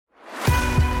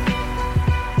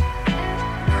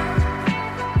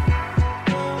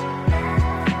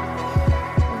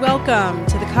Welcome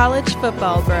to the College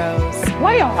Football Bros.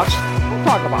 Playoffs? Don't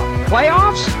talk about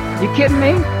playoffs. You kidding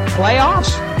me?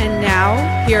 Playoffs? And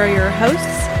now, here are your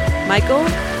hosts, Michael,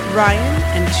 Ryan,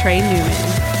 and Trey Newman.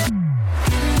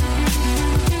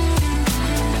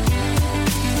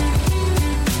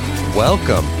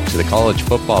 Welcome to the College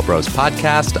Football Bros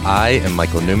podcast. I am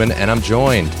Michael Newman, and I'm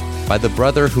joined by the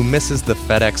brother who misses the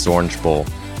FedEx Orange Bowl.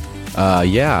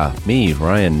 Yeah, me,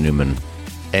 Ryan Newman.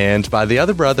 And by the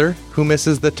other brother who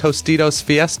misses the Tostitos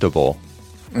Fiesta Bowl.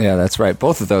 Yeah, that's right.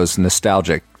 Both of those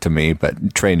nostalgic to me,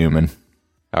 but Trey Newman.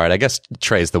 All right, I guess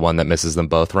Trey's the one that misses them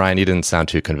both. Ryan, you didn't sound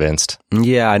too convinced.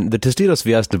 Yeah, the Tostitos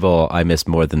Fiesta Bowl I missed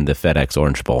more than the FedEx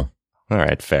Orange Bowl. All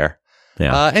right, fair.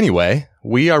 Yeah. Anyway,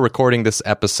 we are recording this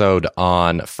episode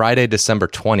on Friday, December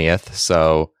 20th,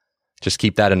 so just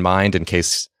keep that in mind in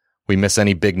case we miss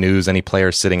any big news, any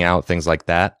players sitting out, things like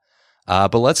that.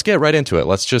 But let's get right into it.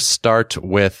 Let's just start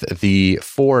with the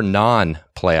 4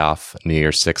 non-playoff New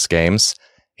Year's Six games.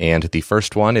 And the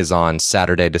first one is on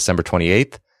Saturday, December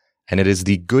 28th, and it is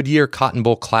the Goodyear Cotton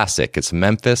Bowl Classic. It's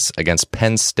Memphis against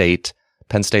Penn State.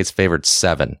 Penn State's favored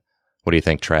 7. What do you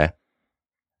think, Trey?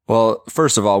 Well,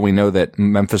 first of all, we know that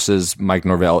Memphis's Mike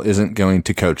Norvell isn't going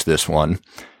to coach this one.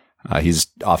 He's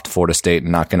off to Florida State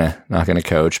and not gonna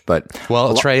coach. But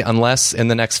Trey, unless in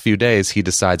the next few days he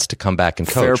decides to come back and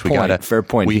coach, fair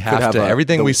point. We have to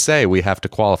everything we say. We have to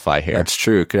qualify here. That's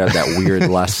true. Could have that weird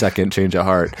last second change of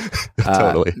heart.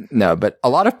 Totally. No, but a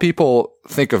lot of people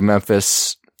think of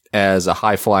Memphis as a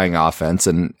high flying offense,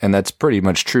 and that's pretty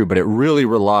much true. But it really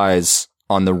relies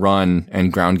on the run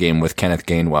and ground game with Kenneth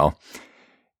Gainwell.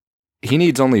 He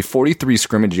needs only 43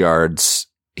 scrimmage yards.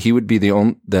 He would be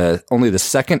only the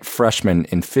second freshman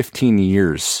in 15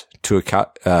 years to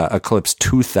eclipse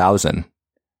 2,000.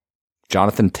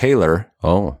 Jonathan Taylor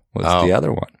was the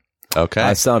other one. Okay.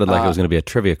 I sounded like it was going to be a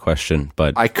trivia question,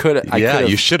 but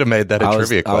you should have made that a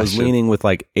trivia question. I was leaning with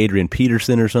like Adrian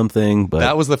Peterson or something, but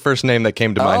that was the first name that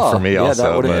came to mind for me. Yeah, also,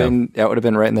 that would have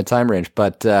been right in the time range.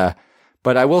 But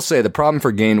I will say the problem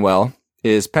for Gainwell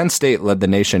is Penn State led the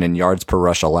nation in yards per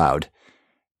rush allowed.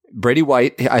 Brady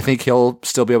White, I think he'll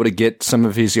still be able to get some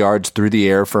of his yards through the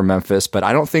air for Memphis, but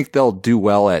I don't think they'll do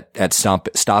well at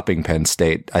stopping Penn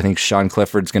State. I think Sean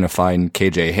Clifford's going to find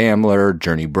KJ Hamler,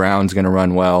 Journey Brown's going to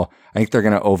run well. I think they're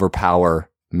going to overpower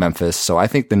Memphis. So I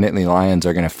think the Nittany Lions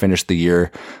are going to finish the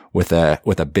year with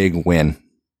a big win.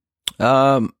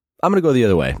 I'm going to go the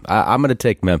other way. I'm going to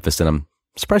take Memphis, and I'm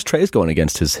surprised Trey's going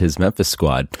against his Memphis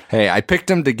squad. Hey, I picked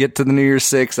him to get to the New Year's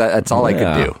Six. That's all I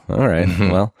could do. All right.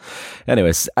 Well,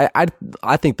 anyways, I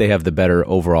think they have the better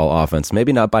overall offense.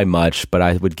 Maybe not by much, but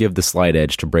I would give the slight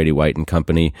edge to Brady White and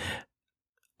company.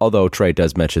 Although Trey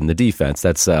does mention the defense.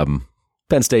 That's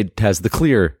Penn State has the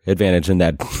clear advantage in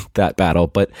that battle.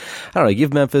 But I don't know.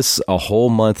 Give Memphis a whole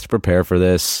month to prepare for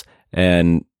this,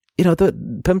 and Memphis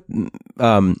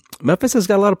has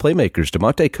got a lot of playmakers.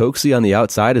 DeMonte Coxey on the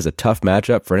outside is a tough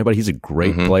matchup for anybody. He's a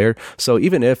great player. So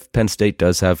even if Penn State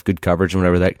does have good coverage and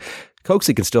whatever, that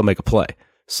Coxey can still make a play.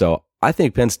 So I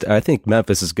think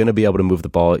Memphis is going to be able to move the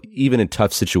ball even in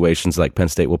tough situations like Penn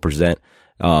State will present.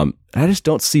 I just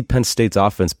don't see Penn State's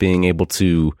offense being able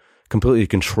to completely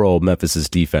control Memphis's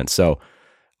defense. So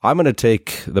I'm going to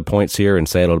take the points here and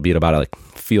say it'll be about a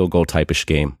field goal type-ish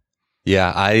game.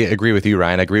 Yeah, I agree with you,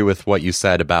 Ryan. I agree with what you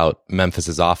said about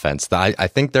Memphis's offense. I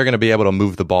think they're going to be able to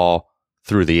move the ball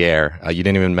through the air. You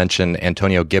didn't even mention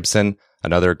Antonio Gibson,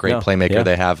 another great playmaker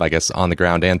they have, I guess, on the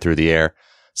ground and through the air.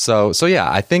 So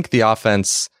yeah, I think the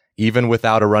offense, even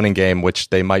without a running game, which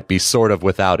they might be sort of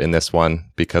without in this one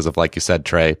because of, like you said,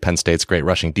 Trey, Penn State's great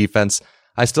rushing defense,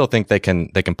 I still think they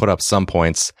can put up some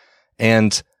points.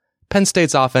 And Penn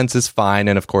State's offense is fine.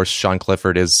 And of course, Sean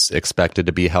Clifford is expected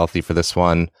to be healthy for this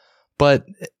one. But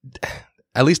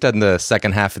at least in the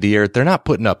second half of the year, they're not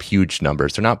putting up huge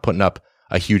numbers. They're not putting up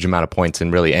a huge amount of points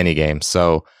in really any game.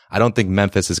 So I don't think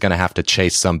Memphis is going to have to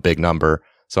chase some big number.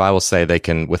 So I will say they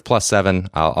can, with +7,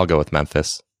 I'll go with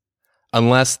Memphis.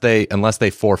 Unless they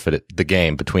forfeit the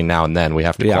game between now and then, we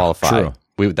have to qualify.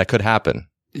 True. That could happen.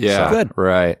 Yeah, so. Good.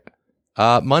 Right.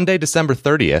 Monday, December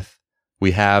 30th,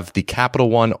 we have the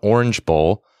Capital One Orange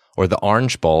Bowl. Or the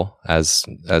Orange Bowl, as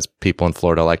people in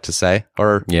Florida like to say.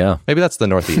 Or maybe that's the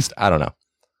Northeast. I don't know.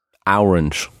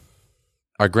 Orange.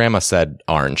 Our grandma said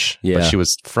orange. Yeah. But she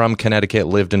was from Connecticut,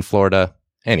 lived in Florida.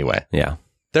 Anyway. Yeah.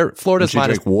 Florida's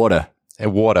minus... drink water.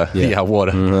 Water. Yeah,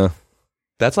 water. Mm-hmm.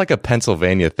 That's like a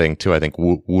Pennsylvania thing, too, I think.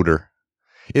 Wooter.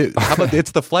 How about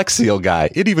it's the Flex Seal guy?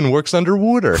 It even works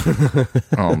underwater.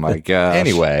 Oh, my gosh.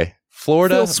 Anyway,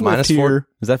 Florida, -4.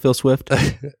 Is that Phil Swift?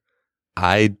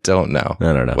 I don't know.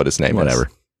 I don't know what his name is. Whatever.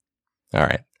 All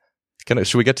right.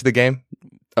 Should we get to the game?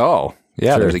 Oh,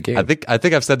 yeah, sure. There's a game. I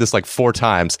think I've said this like 4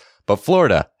 times, but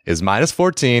Florida is minus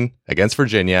 14 against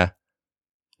Virginia.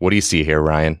 What do you see here,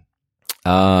 Ryan?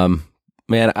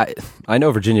 Man, I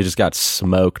know Virginia just got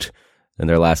smoked in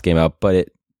their last game out, but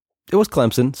it was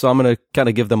Clemson, so I'm going to kind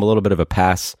of give them a little bit of a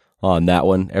pass on that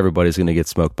one. Everybody's going to get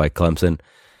smoked by Clemson.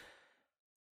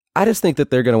 I just think that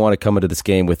they're going to want to come into this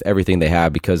game with everything they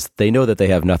have because they know that they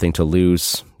have nothing to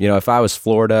lose. You know, if I was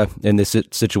Florida in this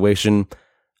situation,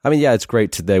 I mean, yeah, it's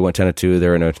great they went 10-2.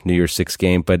 They're in a New Year's Six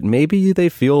game, but maybe they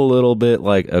feel a little bit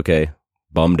like, okay,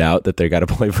 bummed out that they got to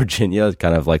play Virginia,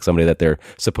 kind of like somebody that they're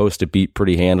supposed to beat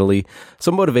pretty handily. So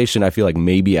motivation, I feel like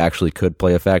maybe actually could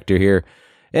play a factor here.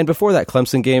 And before that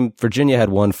Clemson game, Virginia had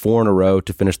won 4 in a row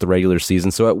to finish the regular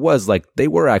season. So it was like they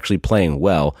were actually playing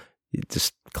well.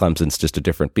 Clemson's just a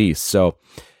different beast. So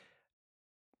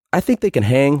I think they can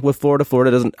hang with Florida.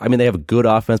 Florida doesn't, I mean, they have a good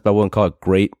offense, but I wouldn't call it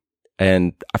great.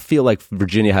 And I feel like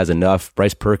Virginia has enough.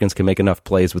 Bryce Perkins can make enough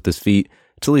plays with his feet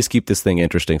to at least keep this thing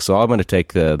interesting. So I'm going to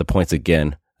take the points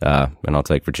again, and I'll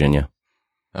take Virginia.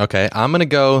 Okay, I'm going to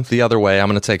go the other way. I'm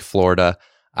going to take Florida.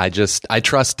 I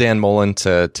trust Dan Mullen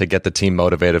to get the team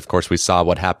motivated. Of course, we saw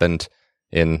what happened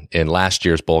in last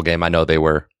year's bowl game. I know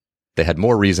they had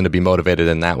more reason to be motivated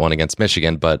in that one against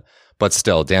Michigan, but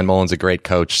still, Dan Mullen's a great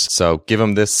coach. So give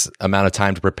him this amount of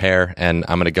time to prepare, and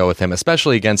I'm going to go with him,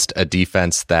 especially against a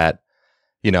defense that,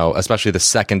 you know, especially the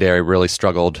secondary really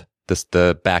struggled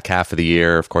the back half of the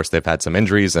year. Of course, they've had some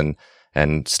injuries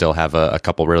and still have a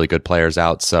couple really good players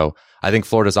out. So I think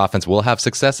Florida's offense will have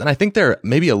success, and I think they're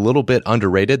maybe a little bit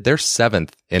underrated. They're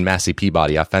 7th in Massey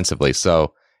Peabody offensively,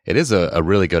 so it is a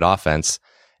really good offense.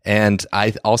 And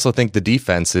I also think the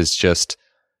defense is just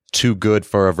too good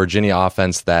for a Virginia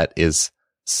offense that is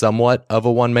somewhat of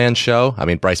a one-man show. I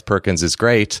mean, Bryce Perkins is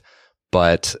great,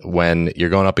 but when you're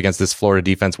going up against this Florida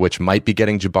defense, which might be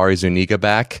getting Jabari Zuniga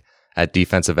back at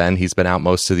defensive end, he's been out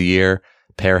most of the year.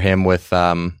 Pair him with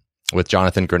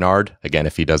Jonathan Grenard, again,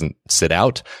 if he doesn't sit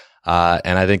out.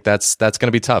 And I think that's going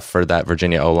to be tough for that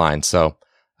Virginia O-line. So,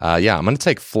 yeah, I'm going to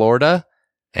take Florida,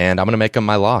 and I'm going to make them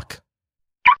my lock.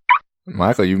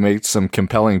 Michael, you made some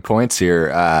compelling points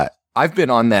here. I've been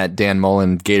on that Dan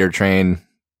Mullen Gator train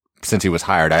since he was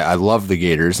hired. I love the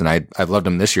Gators, and I've loved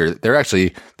them this year. They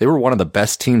were one of the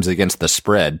best teams against the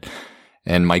spread,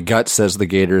 and my gut says the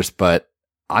Gators, but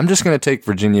I'm just going to take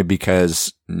Virginia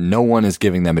because no one is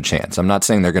giving them a chance. I'm not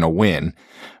saying they're going to win,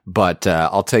 but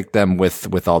I'll take them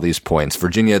with all these points.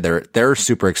 Virginia, they're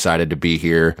super excited to be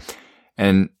here,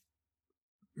 and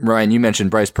Ryan, you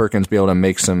mentioned Bryce Perkins be able to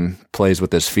make some plays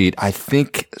with his feet. I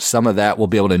think some of that will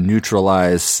be able to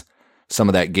neutralize some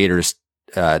of that Gators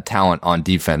talent on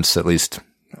defense, at least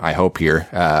I hope here.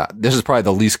 This is probably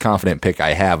the least confident pick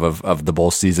I have of the bowl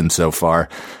season so far.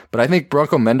 But I think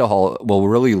Bronco Mendenhall will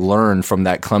really learn from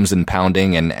that Clemson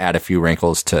pounding and add a few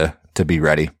wrinkles to be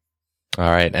ready. All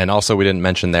right. And also we didn't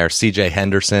mention there, CJ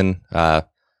Henderson,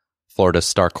 Florida's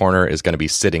star corner, is going to be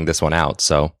sitting this one out.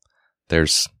 So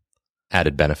there's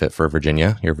added benefit for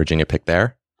Virginia, your Virginia pick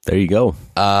there. There you go.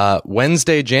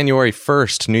 Wednesday, January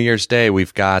 1st, New Year's Day,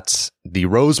 we've got the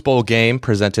Rose Bowl game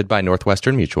presented by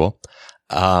Northwestern Mutual.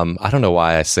 I don't know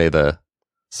why I say the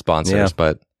sponsors,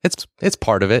 but it's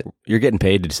part of it. You're getting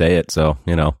paid to say it, so,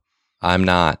 you know. I'm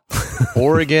not.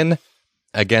 Oregon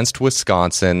against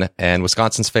Wisconsin, and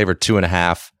Wisconsin's favored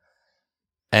 2.5.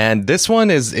 And this one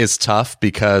is tough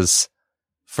because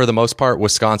for the most part,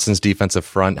 Wisconsin's defensive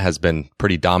front has been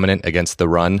pretty dominant against the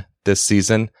run this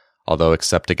season, although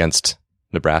except against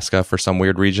Nebraska for some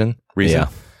weird reason. Yeah.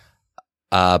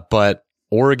 But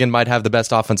Oregon might have the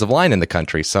best offensive line in the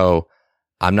country, so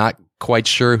I'm not quite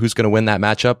sure who's going to win that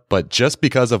matchup. But just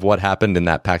because of what happened in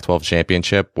that Pac-12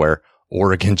 championship where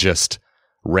Oregon just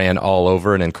ran all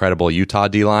over an incredible Utah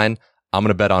D-line, I'm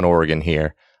going to bet on Oregon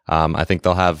here. I think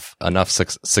they'll have enough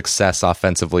success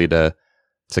offensively to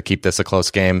keep this a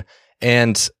close game.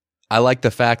 And I like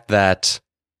the fact that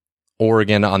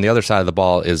Oregon on the other side of the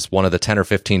ball is one of the 10 or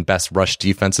 15 best rush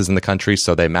defenses in the country.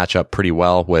 So they match up pretty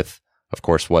well with, of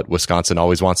course, what Wisconsin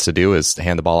always wants to do is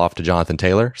hand the ball off to Jonathan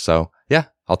Taylor. So yeah,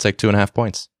 I'll take 2.5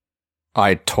 points.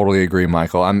 I totally agree,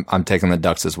 Michael. I'm taking the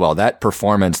Ducks as well. That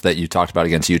performance that you talked about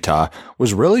against Utah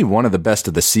was really one of the best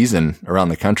of the season around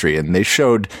the country. And they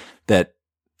showed that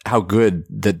how good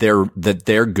that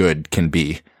their good can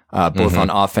be. Both on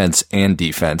offense and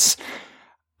defense.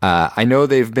 I know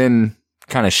they've been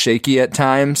kind of shaky at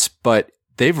times, but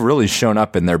they've really shown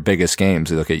up in their biggest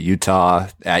games. You look at Utah,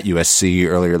 at USC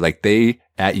earlier, like they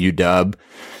at UW.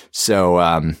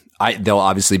 So they'll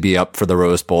obviously be up for the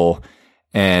Rose Bowl.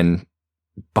 And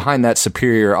behind that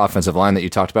superior offensive line that you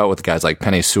talked about with guys like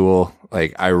Penei Sewell,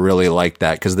 like I really like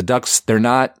that because the Ducks, they're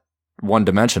not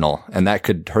one-dimensional, and that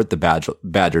could hurt the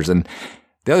Badgers. And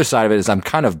the other side of it is I'm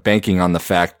kind of banking on the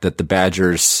fact that the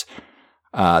Badgers,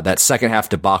 that second half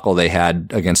debacle they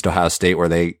had against Ohio State where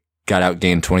they got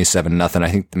outgained 27-0.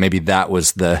 I think maybe that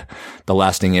was the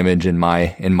lasting image in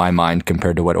my mind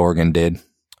compared to what Oregon did.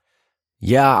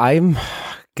 Yeah, I'm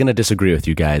going to disagree with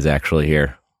you guys actually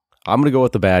here. I'm going to go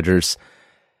with the Badgers.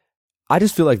 I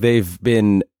just feel like they've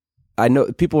been, I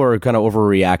know people are kind of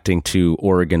overreacting to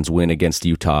Oregon's win against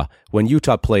Utah when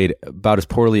Utah played about as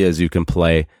poorly as you can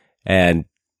play. And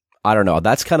I don't know,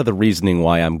 that's kind of the reasoning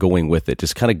why I'm going with it.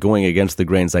 Just kind of going against the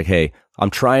grains like, hey, I'm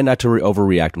trying not to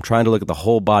overreact. I'm trying to look at the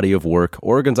whole body of work.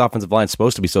 Oregon's offensive line is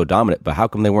supposed to be so dominant, but how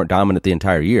come they weren't dominant the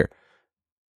entire year?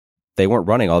 They weren't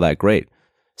running all that great.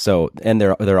 So, and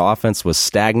their offense was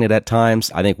stagnant at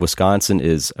times. I think Wisconsin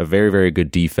is a very, very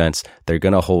good defense. They're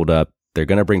going to hold up. They're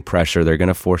going to bring pressure. They're going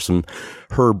to force some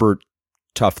Herbert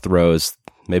tough throws,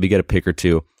 maybe get a pick or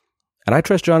two. And I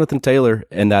trust Jonathan Taylor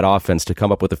and that offense to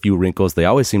come up with a few wrinkles. They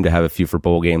always seem to have a few for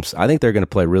bowl games. I think they're going to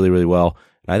play really, really well.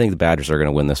 And I think the Badgers are going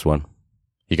to win this one.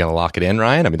 You going to lock it in,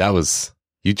 Ryan? I mean,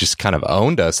 you just kind of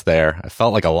owned us there. I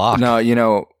felt like a lock. No, you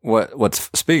know what's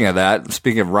speaking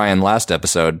of Ryan last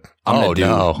episode, I'm going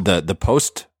to do the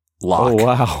post lock. Oh,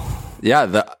 wow.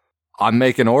 Yeah, I'm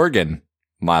making Oregon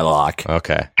my lock.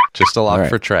 Okay. Just a lock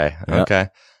for Trey. Yep. Okay.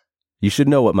 You should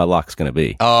know what my lock's going to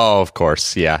be. Oh, of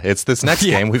course. Yeah. It's this next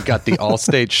game. We've got the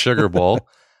All-State Sugar Bowl,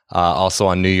 also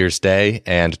on New Year's Day,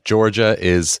 and Georgia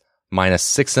is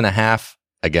 -6.5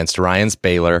 against Ryan's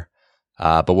Baylor.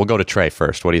 But we'll go to Trey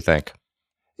first. What do you think?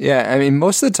 Yeah, I mean,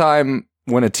 most of the time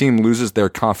when a team loses their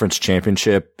conference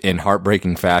championship in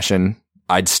heartbreaking fashion,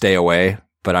 I'd stay away,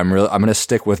 but I'm going to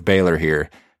stick with Baylor here.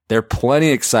 They're plenty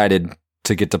excited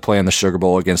to get to play in the Sugar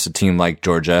Bowl against a team like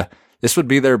Georgia. This would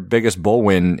be their biggest bowl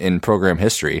win in program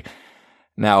history.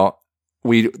 Now,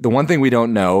 the one thing we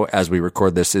don't know as we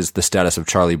record this is the status of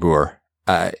Charlie Brewer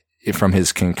from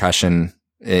his concussion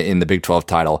in the Big 12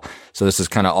 title. So this is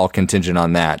kind of all contingent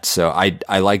on that. So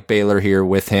I like Baylor here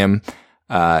with him.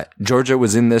 Georgia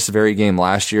was in this very game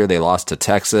last year. They lost to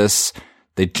Texas.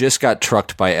 They just got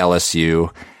trucked by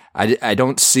LSU. I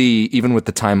don't see, even with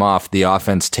the time off, the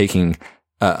offense taking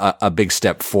a big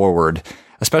step forward,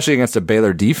 especially against a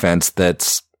Baylor defense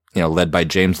that's, led by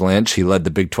James Lynch. He led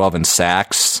the Big 12 in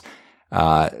sacks.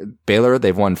 Baylor,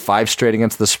 they've won 5 straight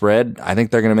against the spread. I think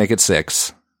they're going to make it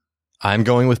 6. I'm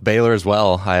going with Baylor as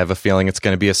well. I have a feeling it's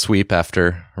going to be a sweep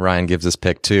after Ryan gives his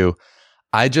pick too.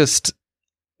 I just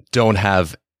don't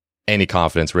have any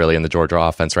confidence really in the Georgia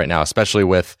offense right now, especially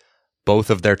with both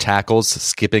of their tackles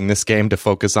skipping this game to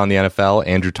focus on the NFL,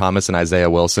 Andrew Thomas and Isaiah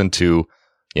Wilson, two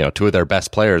of their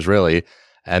best players really.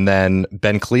 And then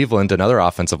Ben Cleveland, another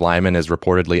offensive lineman, is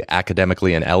reportedly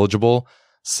academically ineligible.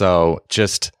 So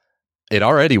it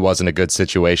already wasn't a good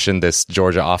situation, this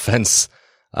Georgia offense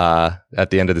at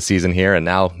the end of the season here, and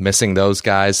now missing those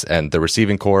guys. And the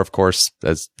receiving core, of course,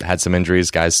 has had some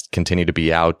injuries. Guys continue to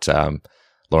be out.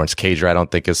 Lawrence Cager, I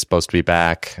don't think, is supposed to be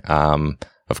back.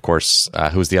 Of course,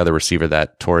 who's the other receiver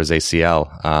that tore his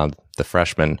ACL? The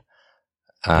freshman.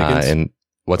 And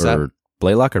what's that?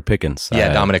 Blaylock or Pickens?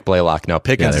 Yeah, Dominic Blaylock. No,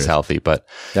 Pickens is healthy, but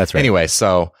that's right. Anyway,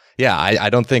 so yeah, I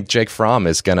don't think Jake Fromm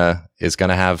is gonna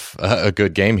have a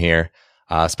good game here,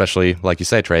 especially like you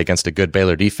say, Trey, against a good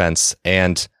Baylor defense.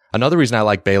 And another reason I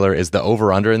like Baylor is the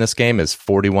over/under in this game is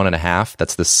 41.5.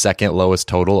 That's the second lowest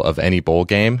total of any bowl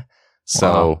game.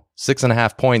 So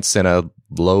 6.5 points in a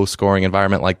low scoring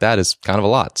environment like that is kind of a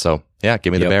lot. So yeah,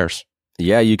 give me the Bears.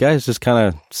 Yeah, you guys just kind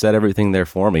of said everything there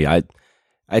for me.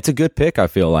 It's a good pick. I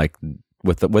feel like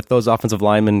with those offensive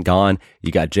linemen gone,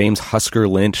 you got James Husker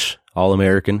Lynch,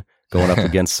 All-American, going up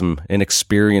against some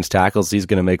inexperienced tackles. He's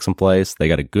going to make some plays. They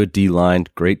got a good D-line,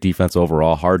 great defense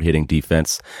overall, hard-hitting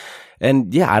defense.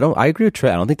 And yeah, I agree with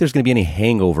Trey. I don't think there's going to be any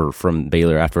hangover from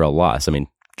Baylor after a loss. I mean,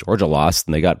 Georgia lost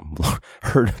and they got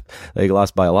hurt. They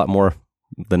lost by a lot more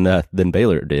than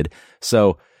Baylor did.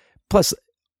 So, plus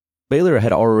Baylor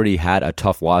had already had a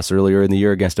tough loss earlier in the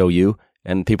year against OU,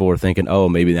 and people were thinking, oh,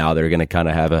 maybe now they're going to kind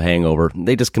of have a hangover.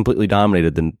 They just completely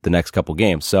dominated the next couple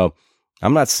games. So,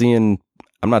 I'm not seeing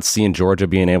Georgia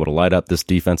being able to light up this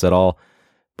defense at all.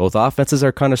 Both offenses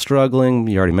are kind of struggling.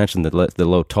 You already mentioned the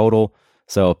low total.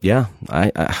 So, yeah,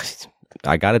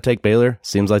 I got to take Baylor.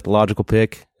 Seems like the logical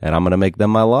pick, and I'm going to make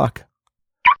them my lock.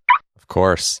 Of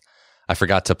course. I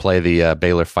forgot to play the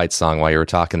Baylor fight song while you were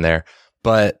talking there,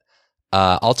 but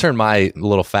I'll turn my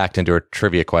little fact into a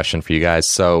trivia question for you guys.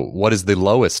 So what is the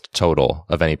lowest total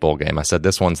of any bowl game? I said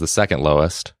this one's the second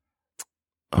lowest.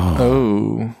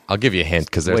 Oh. I'll give you a hint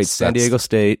because there's... Wait, San Diego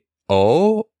State.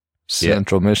 Oh.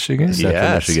 Central Michigan?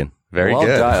 Central Michigan. Very well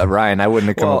good. Done, Ryan. I wouldn't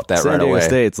have come up with that San right Diego away.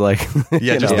 State's like,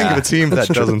 Yeah, just think of a team that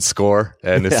doesn't score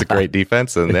and it's a great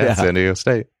defense, and that's San Diego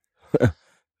State.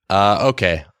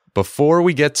 Okay, before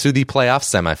we get to the playoff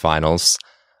semifinals,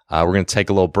 we're going to take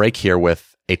a little break here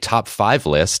with a top 5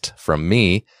 list from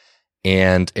me,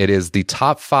 and it is the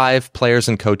top 5 players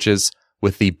and coaches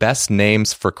with the best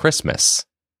names for Christmas.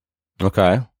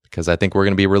 Okay. Because I think we're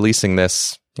going to be releasing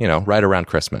this, right around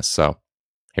Christmas. So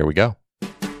here we go.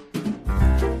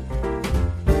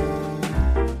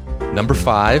 Number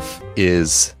 5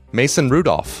 is Mason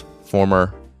Rudolph,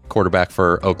 former quarterback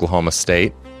for Oklahoma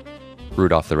State.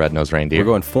 Rudolph the Red-Nosed Reindeer. We're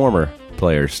going former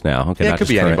players now. Okay, Yeah, it could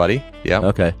be anybody. Yeah.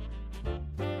 Okay.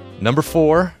 Number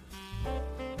 4,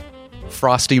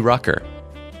 Frosty Rucker.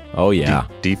 Oh, yeah.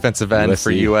 Defensive end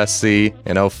for USC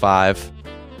in 2005.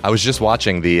 I was just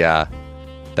watching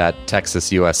that Texas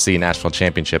USC National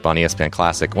Championship on ESPN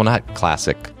Classic. Well, not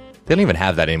Classic. They don't even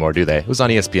have that anymore, do they? It was on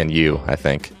ESPNU, I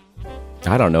think.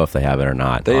 I don't know if they have it or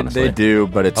not. They do,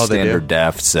 but it's standard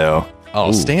def, so.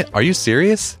 Oh, are you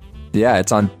serious? Yeah,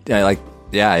 it's on, it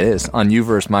is. On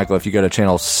Uverse, Michael, if you go to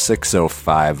channel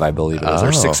 605, I believe it is,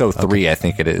 or 603, okay. I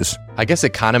think it is. I guess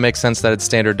it kind of makes sense that it's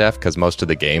standard def because most of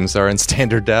the games are in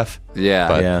standard def.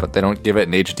 Yeah, but they don't give it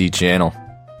an HD channel.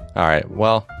 All right,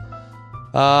 well,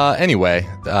 anyway,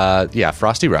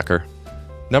 Frosty Rucker.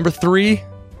 Number 3,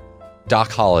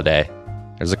 Doc Holliday.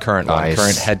 There's a current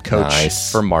head coach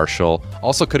for Marshall.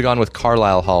 Also could have gone with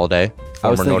Carlisle Holliday,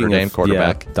 former Notre Dame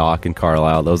quarterback. Yeah, Doc and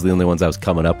Carlisle. Those are the only ones I was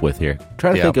coming up with here.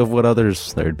 Trying to think of what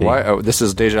others there'd be. Why? Oh, this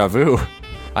is deja vu.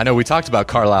 I know we talked about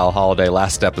Carlisle Holliday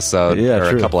last episode,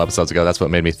 a couple episodes ago. That's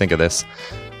what made me think of this.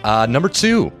 Number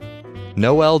 2,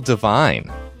 Noel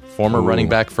Devine, former running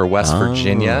back for West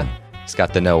Virginia. He's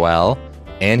got the Noel,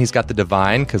 and he's got the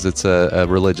Divine because it's a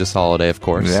religious holiday, of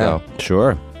course. Yeah, so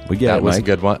sure. We get that was a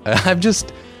good one. I'm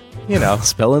just,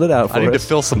 spelling it out for us. I need to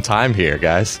fill some time here,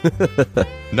 guys.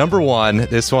 Number 1,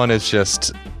 this one is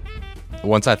just,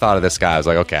 once I thought of this guy, I was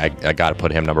like, okay, I got to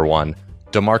put him number 1.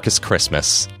 DeMarcus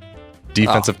Christmas,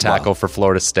 defensive tackle for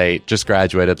Florida State, just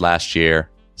graduated last year.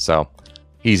 So,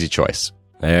 easy choice.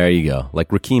 There you go. Like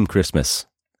Rakeem Christmas.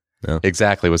 No?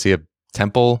 Exactly. Was he a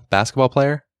Temple basketball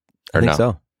player? Or I think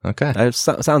so. Okay.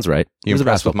 Sounds right. You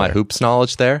impressed with my hoops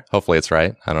knowledge there? Hopefully it's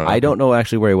right. I don't know. I don't know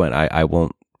actually where he went. I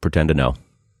won't pretend to know.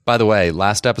 By the way,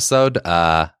 last episode,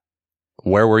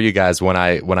 where were you guys when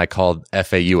I called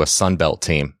FAU a Sunbelt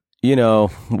team?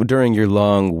 During your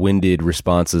long-winded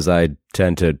responses, I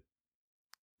tend to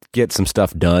get some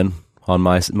stuff done on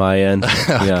my end.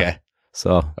 Okay. Yeah.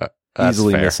 So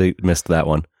easily missed that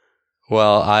one.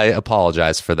 Well, I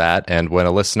apologize for that, and when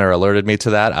a listener alerted me to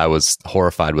that, I was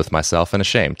horrified with myself and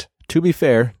ashamed. To be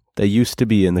fair, they used to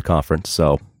be in the conference,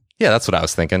 so... Yeah, that's what I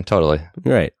was thinking, totally.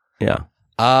 Right, yeah.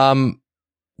 By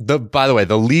the way,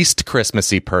 the least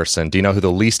Christmassy person, do you know who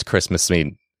the least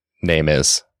Christmassy name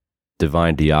is?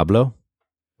 Divine Diablo?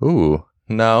 Ooh,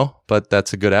 no, but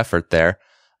that's a good effort there.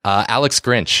 Alex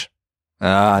Grinch.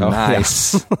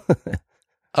 Nice. Yeah.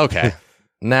 Okay,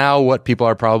 now what people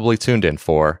are probably tuned in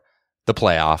for, the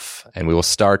playoff, and we will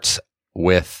start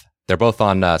with, they're both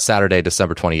on Saturday,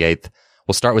 December 28th.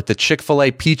 We'll start with the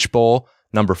Chick-fil-A Peach Bowl,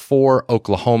 number 4,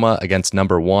 Oklahoma against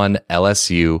number 1,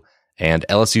 LSU, and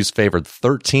LSU's favored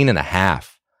 13.5.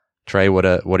 Trey, what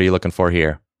are you looking for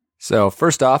here? So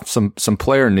first off, some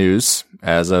player news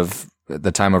as of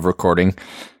the time of recording.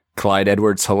 Clyde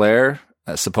Edwards-Helaire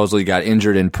supposedly got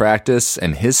injured in practice,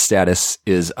 and his status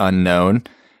is unknown.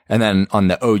 And then on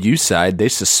the OU side, they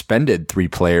suspended 3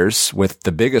 players, with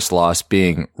the biggest loss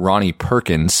being Ronnie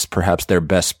Perkins, perhaps their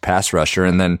best pass rusher.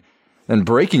 And then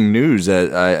breaking news,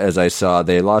 as I saw,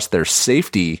 they lost their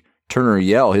safety, Turner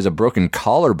Yell. He has a broken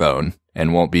collarbone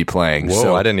and won't be playing. Whoa,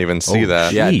 so, I didn't even see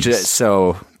that. Yeah,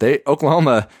 so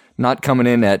Oklahoma not coming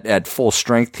in at full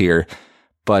strength here.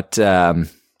 But, so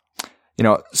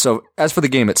as for the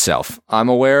game itself, I'm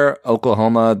aware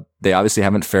Oklahoma, they obviously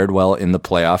haven't fared well in the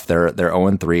playoff. They're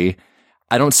 0-3.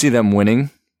 I don't see them winning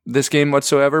this game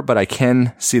whatsoever, but I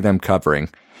can see them covering.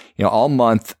 All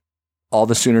month, all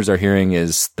the Sooners are hearing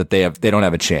is that they don't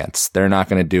have a chance. They're not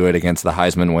going to do it against the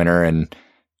Heisman winner, and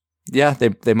yeah,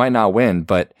 they might not win,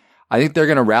 but I think they're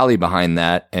going to rally behind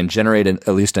that and generate at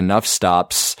least enough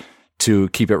stops to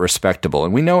keep it respectable.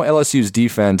 And we know LSU's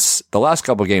defense, the last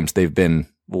couple of games, they've been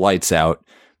lights out,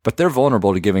 but they're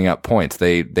vulnerable to giving up points.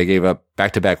 They gave up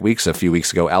back-to-back weeks a few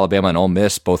weeks ago. Alabama and Ole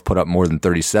Miss both put up more than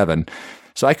 37.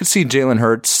 So I could see Jalen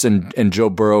Hurts and Joe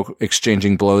Burrow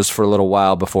exchanging blows for a little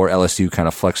while before LSU kind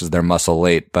of flexes their muscle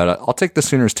late. But I'll take the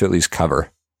Sooners to at least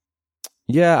cover.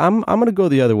 Yeah, I'm going to go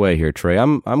the other way here, Trey.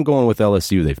 I'm going with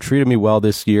LSU. They've treated me well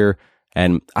this year.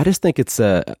 And I just think it's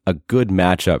a good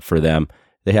matchup for them.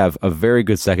 They have a very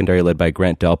good secondary led by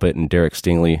Grant Delpit and Derek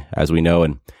Stingley, as we know.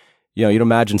 And, you'd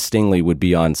imagine Stingley would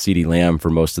be on CeeDee Lamb for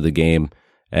most of the game.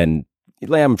 And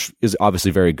Lamb is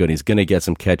obviously very good. He's going to get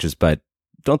some catches, but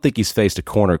don't think he's faced a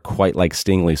corner quite like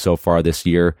Stingley so far this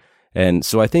year. And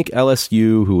so I think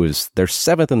LSU, they're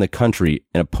 7th in the country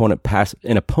in opponent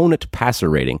passer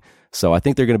rating. So I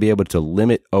think they're going to be able to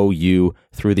limit OU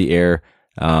through the air,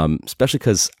 especially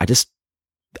because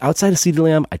outside of CeeDee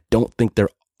Lamb, I don't think they're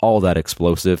all that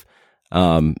explosive.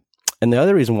 And the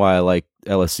other reason why I like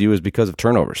LSU is because of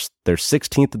turnovers. They're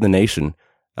 16th in the nation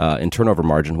in turnover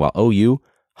margin, while OU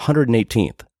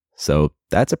 118th. So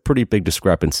that's a pretty big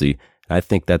discrepancy. I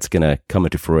think that's going to come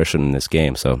into fruition in this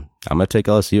game. So I'm going to take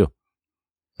LSU.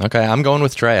 Okay, I'm going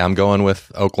with Trey. I'm going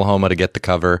with Oklahoma to get the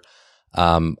cover.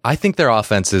 I think their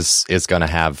offense is going to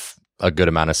have a good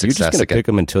amount of success. You're just going to pick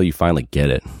them until you finally get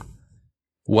it.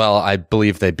 Well, I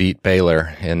believe they beat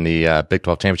Baylor in the Big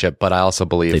 12 championship, but I also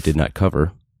believe they did not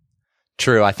cover.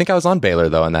 True. I think I was on Baylor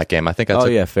though in that game. I think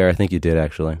yeah, fair. I think you did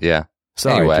actually. Yeah.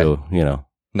 Sorry, anyway,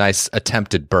 nice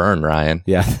attempted burn, Ryan.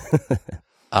 Yeah.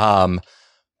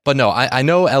 But no, I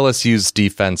know LSU's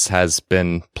defense has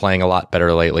been playing a lot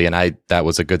better lately, and that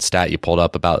was a good stat you pulled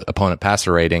up about opponent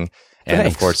passer rating. And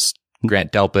Thanks. Of course,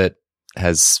 Grant Delpit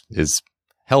is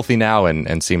healthy now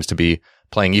and seems to be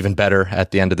playing even better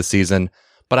at the end of the season.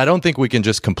 But I don't think we can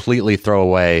just completely throw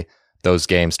away those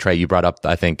games. Trey, you brought up,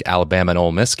 I think, Alabama and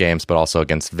Ole Miss games, but also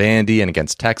against Vandy and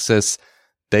against Texas.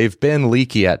 They've been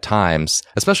leaky at times,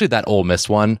 especially that Ole Miss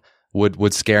one.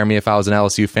 Would scare me if I was an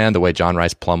LSU fan, the way John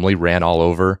Rice Plumlee ran all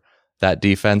over that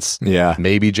defense. Yeah.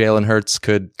 Maybe Jalen Hurts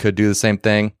could do the same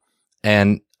thing.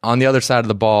 And on the other side of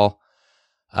the ball,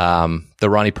 the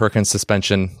Ronnie Perkins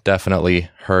suspension definitely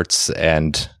hurts,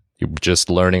 and just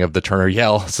learning of the Turner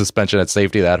Yell suspension at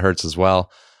safety, that hurts as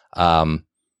well.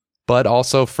 But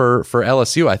also for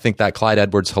LSU, I think that Clyde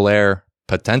Edwards-Helaire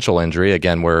potential injury,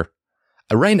 again,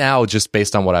 right now, just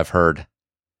based on what I've heard,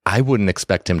 I wouldn't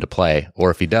expect him to play, or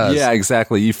if he does. Yeah,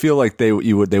 exactly. You feel like they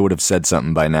would have said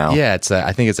something by now. Yeah,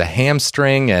 I think it's a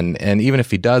hamstring, and even if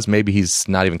he does, maybe he's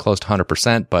not even close to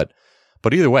 100%. But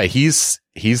either way, he's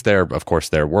their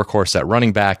workhorse at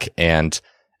running back, and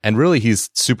really he's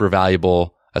super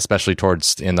valuable, especially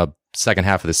towards in the second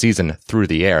half of the season through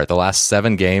the air. The last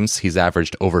 7 games, he's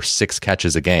averaged over 6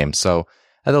 catches a game, so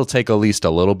that'll take at least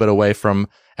a little bit away from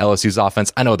LSU's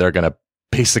offense. I know they're going to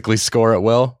basically score at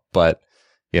will, but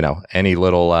any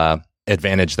little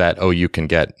advantage that OU can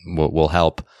get will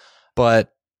help.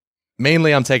 But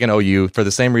mainly I'm taking OU for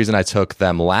the same reason I took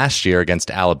them last year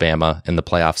against Alabama in the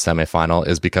playoff semifinal,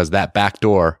 is because that back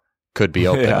door could be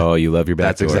open. Oh, you love your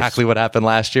back doors. That's exactly what happened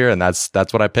last year, and that's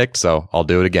what I picked, so I'll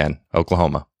do it again.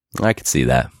 Oklahoma. I could see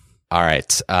that. All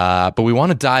right. But we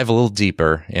want to dive a little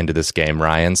deeper into this game,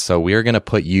 Ryan, so we're going to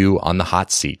put you on the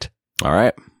hot seat. All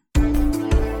right.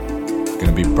 It's going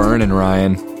to be burning,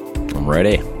 Ryan. I'm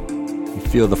ready. You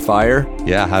feel the fire?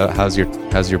 Yeah. How's your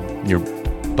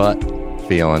butt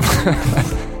feeling?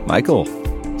 Michael,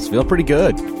 it's feeling pretty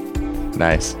good.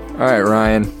 Nice. All right,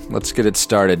 Ryan, let's get it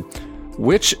started.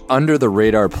 Which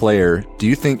under-the-radar player do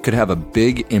you think could have a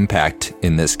big impact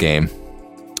in this game?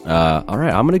 All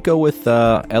right, I'm going to go with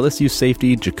LSU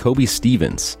safety Jacoby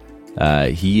Stevens.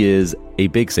 He is a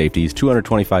big safety. He's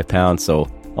 225 pounds, so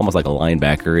almost like a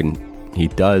linebacker, and he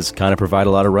does kind of provide a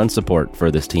lot of run support for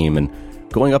this team. And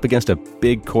going up against a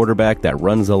big quarterback that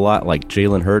runs a lot like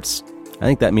Jalen Hurts, I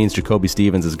think that means Jacoby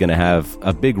Stevens is going to have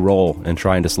a big role in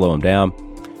trying to slow him down.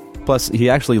 Plus, he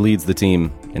actually leads the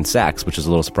team in sacks, which is a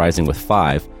little surprising with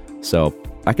 5. So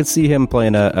I could see him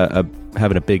playing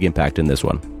having a big impact in this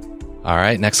one. All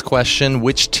right, next question.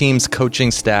 Which team's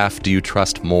coaching staff do you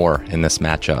trust more in this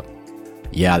matchup?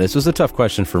 Yeah, this was a tough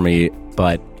question for me,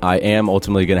 but I am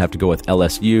ultimately going to have to go with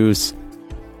LSU's.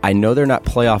 I know they're not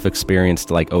playoff experienced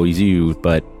like OU,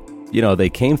 but, they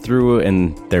came through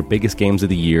in their biggest games of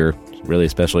the year, really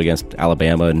especially against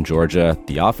Alabama and Georgia.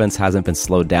 The offense hasn't been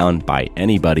slowed down by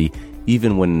anybody.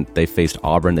 Even when they faced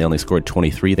Auburn, they only scored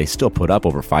 23. They still put up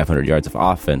over 500 yards of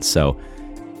offense, so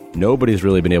nobody's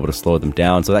really been able to slow them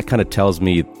down. So that kind of tells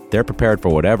me they're prepared for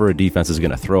whatever a defense is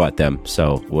going to throw at them.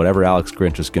 So whatever Alex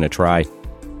Grinch is going to try,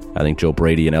 I think Joe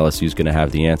Brady and LSU is going to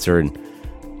have the answer. And,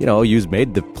 OU's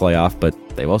made the playoff, but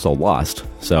they've also lost.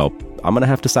 So I'm going to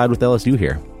have to side with LSU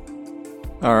here.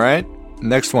 All right.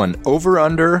 Next one.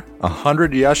 Over-under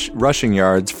 100 rushing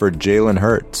yards for Jalen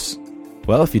Hurts.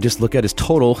 Well, if you just look at his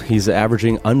total, he's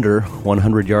averaging under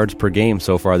 100 yards per game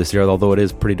so far this year, although it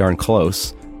is pretty darn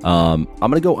close. I'm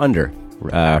going to go under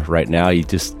right now. He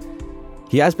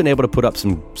has been able to put up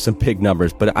some big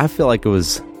numbers, but I feel like it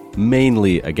was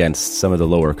mainly against some of the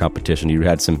lower competition. You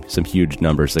had some huge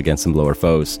numbers against some lower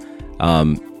foes.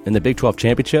 In the Big 12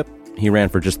 championship, he ran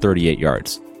for just 38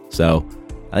 yards. So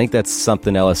I think that's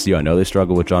something LSU, I know they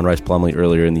struggled with John Rice Plumlee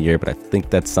earlier in the year, but I think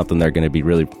that's something they're going to be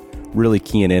really, really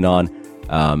keying in on.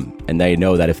 And they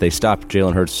know that if they stop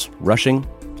Jalen Hurts rushing,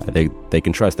 they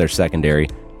can trust their secondary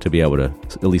to be able to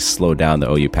at least slow down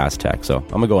the OU pass attack. So I'm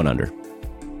going to go under.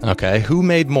 Okay, who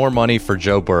made more money for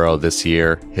Joe Burrow this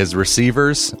year, his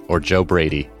receivers or Joe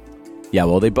Brady? Yeah,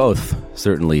 well, they both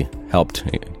certainly helped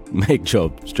make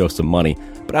Joe some money,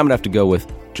 but I'm going to have to go with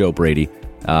Joe Brady.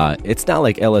 It's not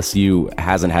like LSU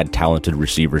hasn't had talented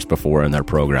receivers before in their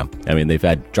program. I mean, they've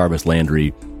had Jarvis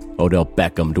Landry, Odell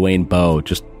Beckham, Dwayne Bowe,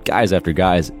 just guys after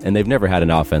guys, and they've never had an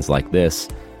offense like this.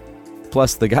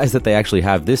 Plus, the guys that they actually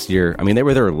have this year, I mean, they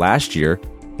were there last year,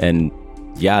 and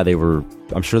yeah,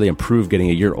 I'm sure they improved getting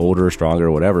a year older, stronger,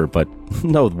 or whatever, but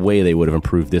no way they would have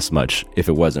improved this much if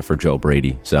it wasn't for Joe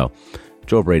Brady. So,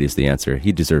 Joe Brady's the answer.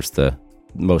 He deserves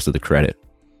most of the credit.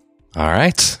 All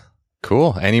right.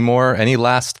 Cool. Any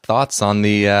last thoughts on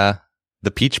the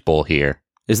Peach Bowl here?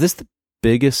 Is this the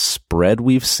biggest spread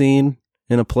we've seen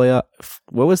in a playoff?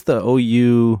 What was the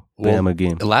OU-Bama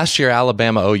game? Last year,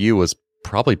 Alabama-OU was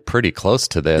probably pretty close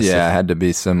to this. Yeah, it had to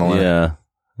be similar.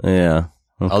 Yeah.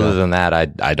 Okay. Other than that,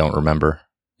 I don't remember.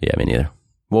 Yeah, me neither.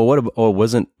 Well,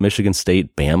 wasn't Michigan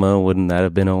State Bama? Wouldn't that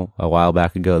have been a while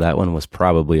back ago? That one was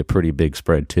probably a pretty big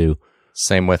spread too.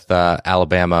 Same with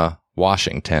Alabama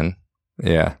Washington.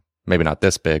 Yeah, maybe not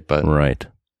this big, but right.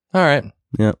 All right.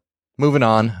 Yeah. Moving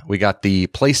on, we got the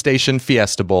PlayStation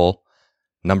Fiesta Bowl.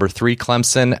 Number 3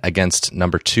 Clemson against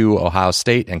number 2 Ohio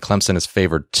State, and Clemson is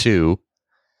favored 2.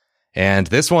 And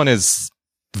this one is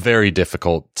very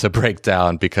difficult to break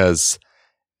down because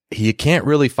you can't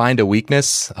really find a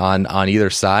weakness on either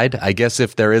side. I guess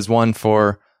if there is one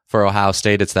for Ohio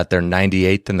State, it's that they're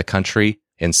 98th in the country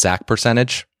in sack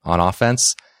percentage on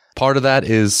offense. Part of that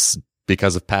is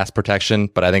because of pass protection,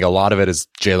 but I think a lot of it is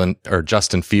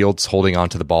Justin Fields holding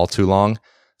onto the ball too long.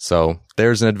 So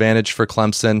there's an advantage for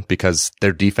Clemson because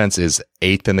their defense is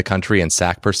 8th in the country in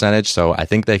sack percentage. So I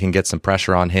think they can get some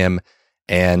pressure on him.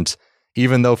 And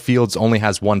even though Fields only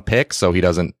has 1 pick, so he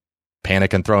doesn't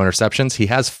panic and throw interceptions, he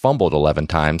has fumbled 11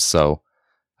 times. So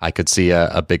I could see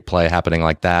a big play happening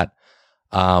like that.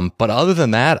 But other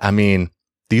than that, I mean,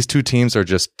 these two teams are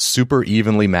just super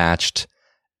evenly matched.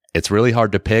 It's really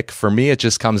hard to pick. For me, it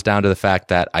just comes down to the fact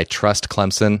that I trust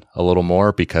Clemson a little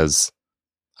more because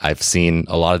I've seen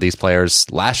a lot of these players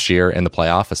last year in the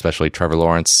playoff, especially Trevor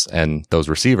Lawrence and those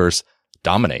receivers,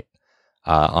 dominate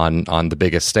on the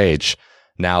biggest stage.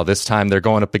 Now, this time they're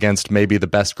going up against maybe the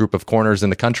best group of corners in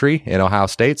the country in Ohio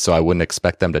State, so I wouldn't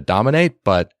expect them to dominate,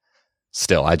 but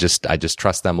still, I just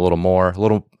trust them a little more,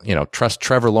 trust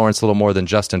Trevor Lawrence a little more than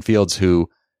Justin Fields, who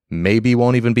maybe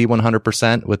won't even be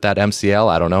 100% with that MCL.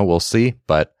 I don't know. We'll see.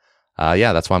 But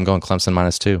yeah, that's why I'm going Clemson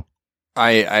 -2.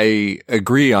 I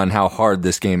agree on how hard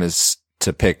this game is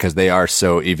to pick because they are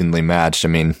so evenly matched. I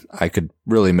mean, I could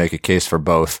really make a case for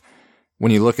both.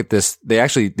 When you look at this,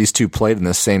 these two played in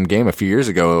the same game a few years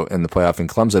ago in the playoff, and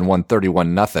Clemson won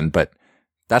 31-0, but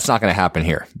that's not going to happen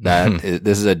here.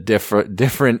 This is a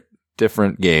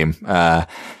different game.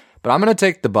 But I'm going to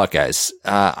take the Buckeyes.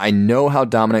 I know how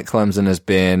dominant Clemson has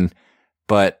been,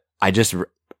 but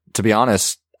to be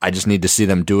honest, I just need to see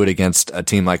them do it against a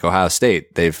team like Ohio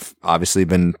State. They've obviously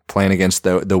been playing against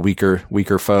the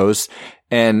weaker foes.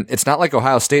 And it's not like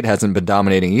Ohio State hasn't been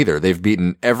dominating either. They've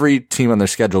beaten every team on their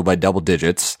schedule by double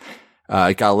digits.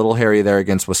 It got a little hairy there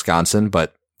against Wisconsin,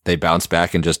 but they bounced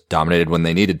back and just dominated when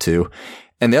they needed to.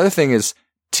 And the other thing is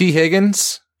T.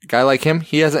 Higgins, a guy like him,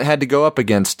 he hasn't had to go up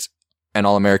against an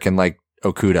All-American like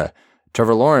Okudah.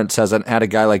 Trevor Lawrence hasn't had a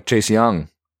guy like Chase Young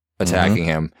attacking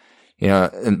him.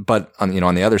 But on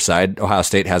the other side, Ohio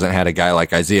State hasn't had a guy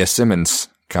like Isaiah Simmons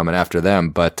coming after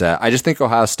them. But I just think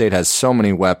Ohio State has so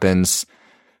many weapons.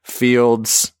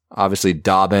 Fields, obviously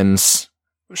Dobbins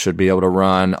should be able to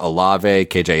run. Olave,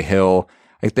 KJ Hill,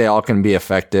 I think they all can be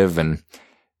effective. And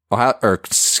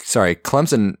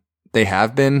Clemson, they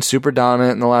have been super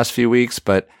dominant in the last few weeks,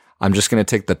 but I'm just going to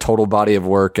take the total body of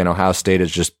work, and Ohio State has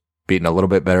just beaten a little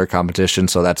bit better competition.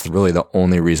 So that's really the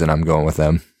only reason I'm going with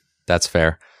them. That's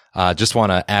fair. Just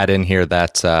want to add in here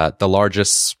that the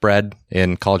largest spread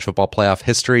in college football playoff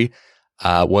history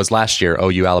was last year.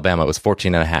 OU Alabama. It was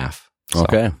 14.5. So,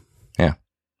 okay. Yeah.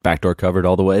 Backdoor covered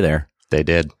all the way there. They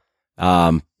did.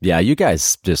 Yeah, you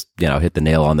guys just, hit the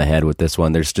nail on the head with this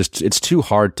one. It's too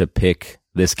hard to pick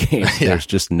this game. Yeah. There's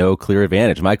just no clear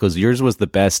advantage. Michael's, yours was the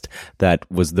best, that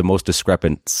was the most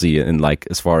discrepancy in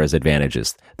as far as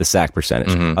advantages, the sack percentage.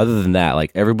 Mm-hmm. Other than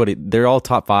that, everybody, they're all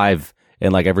top 5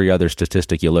 And like every other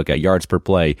statistic you look at, yards per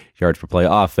play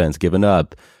offense, given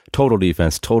up, total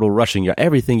defense, total rushing,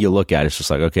 everything you look at, it's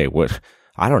just like, okay, what?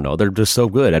 I don't know. They're just so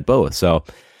good at both. So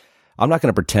I'm not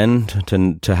going to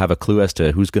pretend to have a clue as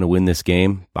to who's going to win this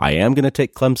game. I am going to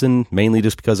take Clemson mainly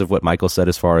just because of what Michael said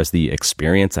as far as the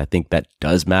experience. I think that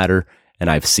does matter. And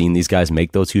I've seen these guys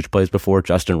make those huge plays before.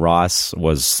 Justin Ross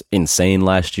was insane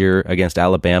last year against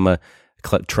Alabama.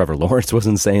 Trevor Lawrence was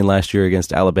insane last year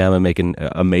against Alabama, making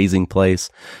amazing plays.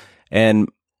 And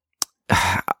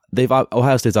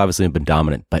Ohio State's obviously been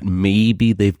dominant, but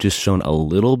maybe they've just shown a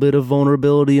little bit of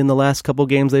vulnerability in the last couple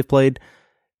games they've played.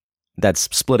 That's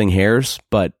splitting hairs,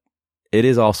 but it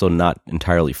is also not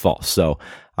entirely false. So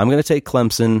I'm going to take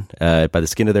Clemson by the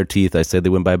skin of their teeth. I say they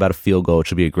win by about a field goal. It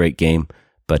should be a great game.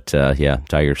 But yeah,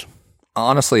 Tigers.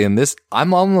 Honestly,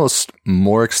 I'm almost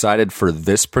more excited for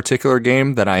this particular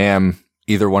game than I am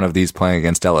either one of these playing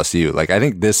against LSU. Like, I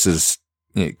think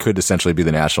it could essentially be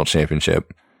the national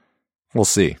championship. We'll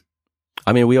see.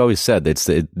 I mean, we always said that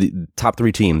the top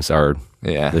three teams are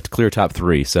the clear top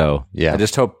three. So yeah, I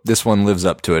just hope this one lives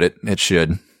up to it. It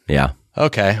should. Yeah.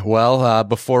 Okay. Well,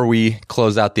 before we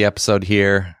close out the episode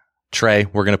here, Trey,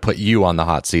 we're going to put you on the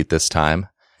hot seat this time.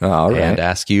 All right. And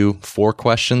ask you 4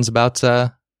 questions about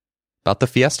the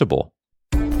Fiesta Bowl.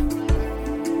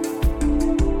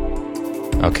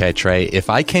 Okay, Trey, if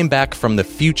I came back from the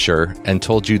future and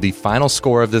told you the final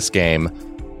score of this game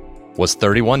was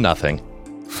 31-0,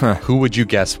 who would you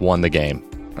guess won the game?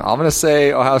 I'm going to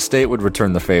say Ohio State would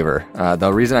return the favor.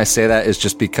 The reason I say that is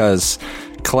just because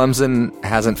Clemson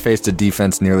hasn't faced a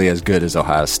defense nearly as good as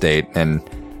Ohio State, and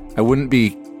I wouldn't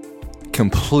be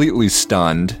completely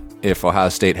stunned if Ohio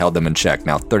State held them in check.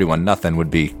 Now, 31-0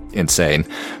 would be insane,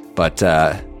 but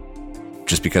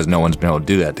just because no one's been able to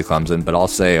do that to Clemson, but I'll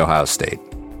say Ohio State.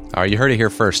 All right, you heard it here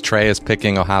first. Trey is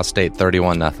picking Ohio State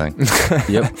 31-0.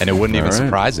 Yep. And it wouldn't even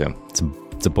surprise him.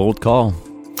 It's a bold call.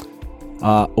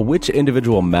 Which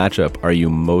individual matchup are you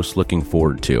most looking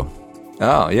forward to?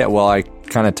 Oh, yeah. Well, I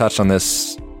kind of touched on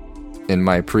this in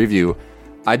my preview.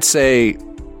 I'd say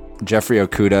Jeffrey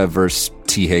Okudah versus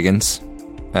T. Higgins.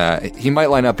 He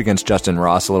might line up against Justin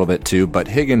Ross a little bit too, but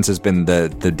Higgins has been the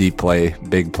deep play,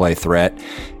 big play threat.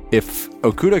 If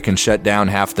Okudah can shut down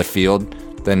half the field,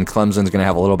 then Clemson's going to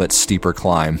have a little bit steeper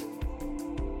climb.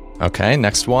 Okay,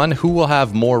 next one. Who will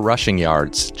have more rushing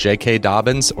yards, J.K.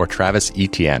 Dobbins or Travis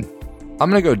Etienne? I'm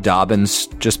going to go Dobbins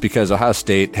just because Ohio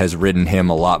State has ridden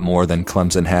him a lot more than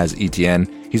Clemson has Etienne.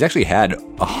 He's actually had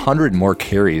 100 more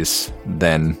carries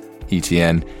than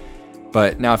Etienne.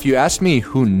 But now if you ask me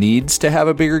who needs to have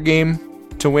a bigger game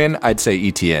to win, I'd say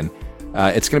Etienne.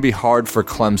 It's going to be hard for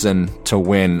Clemson to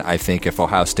win, I think, if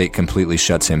Ohio State completely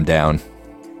shuts him down.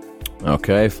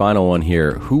 Okay, final one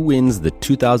here. Who wins the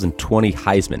 2020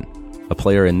 Heisman? A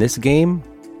player in this game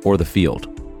or the field?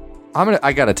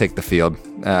 I got to take the field.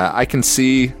 I can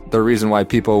see the reason why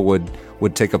people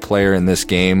would take a player in this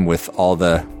game with all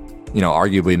the,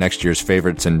 arguably next year's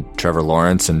favorites in Trevor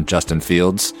Lawrence and Justin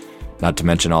Fields. Not to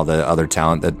mention all the other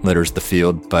talent that litters the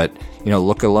field. But,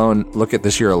 look at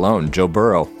this year alone. Joe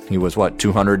Burrow, he was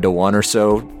 200-1 or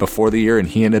so before the year, and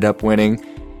he ended up winning.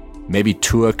 Maybe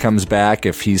Tua comes back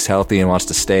if he's healthy and wants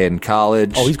to stay in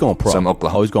college. Oh, he's going pro.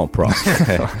 He's going pro.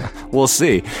 We'll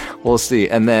see.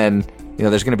 And then,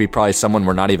 there's going to be probably someone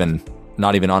we're not even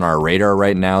on our radar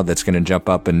right now that's going to jump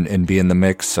up and be in the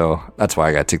mix. So that's why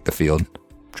I got to take the field.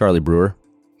 Charlie Brewer.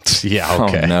 Yeah,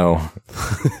 okay. Oh, no.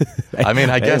 I mean,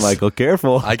 I guess... Michael,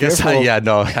 careful. I guess,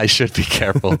 I should be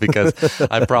careful because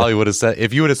I probably would have said...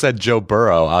 If you would have said Joe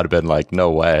Burrow, I would have been like, no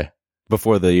way.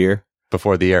 Before the year.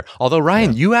 Although,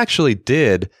 Ryan, you actually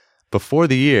did, before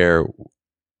the year,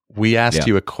 we asked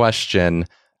you a question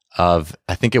of,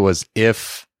 I think it was,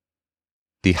 if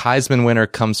the Heisman winner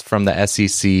comes from the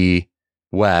SEC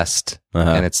West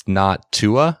and it's not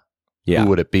Tua, who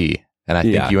would it be? And I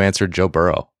think you answered Joe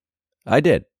Burrow. I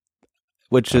did.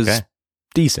 Which is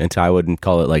decent. I wouldn't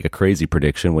call it like a crazy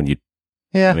prediction when you...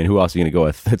 Yeah. I mean, who else are you going to go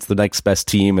with? It's the next best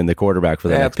team and the quarterback for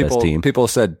the next best team. People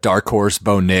said dark horse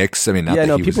Bo Nix. I mean,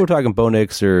 people were talking Bo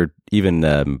Nix or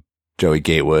even... Joey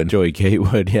Gatewood.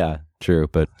 Yeah, true.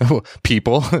 But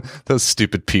people, those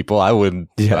stupid people, I wouldn't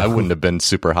have been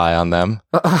super high on them.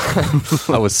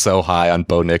 I was so high on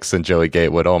Bo Nix and Joey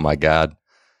Gatewood. Oh my God.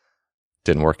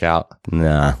 Didn't work out.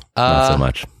 Nah, not so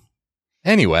much.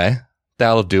 Anyway,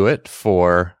 that'll do it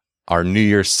for our New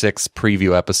Year's 6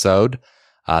 preview episode.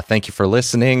 Thank you for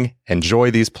listening. Enjoy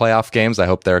these playoff games. I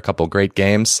hope there are a couple great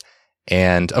games.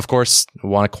 And of course,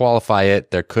 want to qualify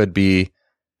it. There could be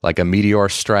like a meteor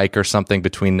strike or something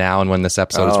between now and when this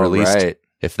episode is released. Right.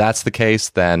 If that's the case,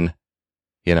 then,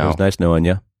 It was nice knowing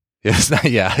you. Yes,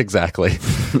 yeah, exactly.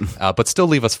 But still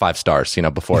leave us 5 stars,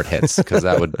 before it hits, because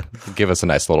that would give us a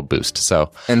nice little boost. So,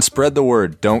 and spread the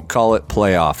word. Don't call it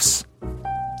playoffs.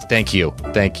 Thank you.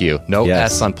 No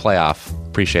S on playoff.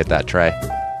 Appreciate that, Trey.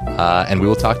 And we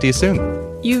will talk to you soon.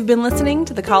 You've been listening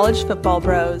to the College Football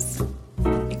Bros.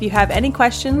 If you have any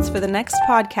questions for the next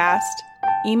podcast,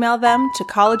 email them to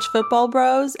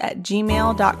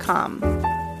collegefootballbros@gmail.com.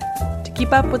 To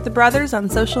keep up with the brothers on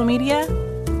social media,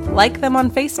 like them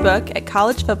on Facebook at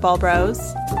College Football Bros,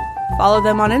 follow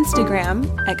them on Instagram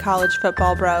at College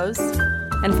Football Bros,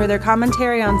 and for their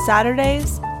commentary on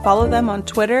Saturdays, follow them on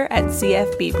Twitter at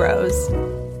CFB Bros.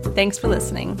 Thanks for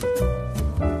listening.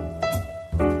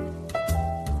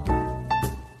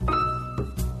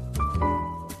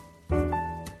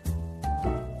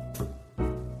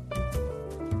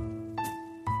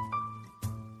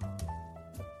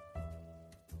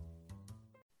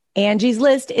 Angie's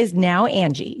List is now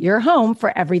Angie, your home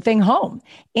for everything home.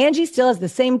 Angie still has the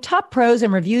same top pros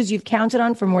and reviews you've counted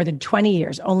on for more than 20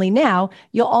 years. Only now,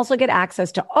 you'll also get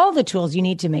access to all the tools you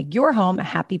need to make your home a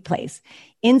happy place.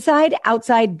 Inside,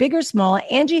 outside, big or small,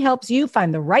 Angie helps you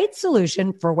find the right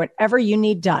solution for whatever you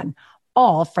need done,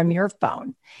 all from your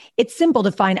phone. It's simple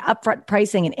to find upfront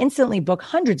pricing and instantly book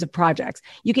hundreds of projects.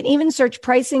 You can even search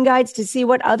pricing guides to see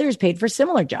what others paid for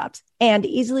similar jobs and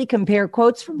easily compare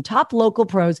quotes from top local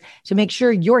pros to make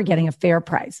sure you're getting a fair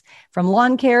price. From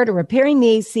lawn care to repairing the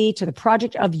AC to the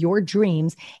project of your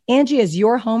dreams, Angie has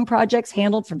your home projects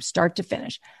handled from start to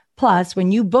finish. Plus,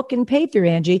 when you book and pay through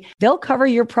Angie, they'll cover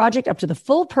your project up to the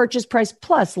full purchase price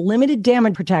plus limited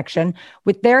damage protection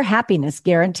with their happiness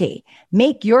guarantee.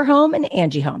 Make your home an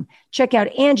Angie home. Check out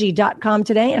Angie.com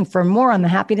today. And for more on the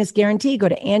happiness guarantee, go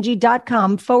to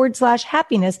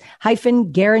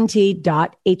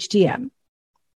Angie.com/happiness-guarantee.htm.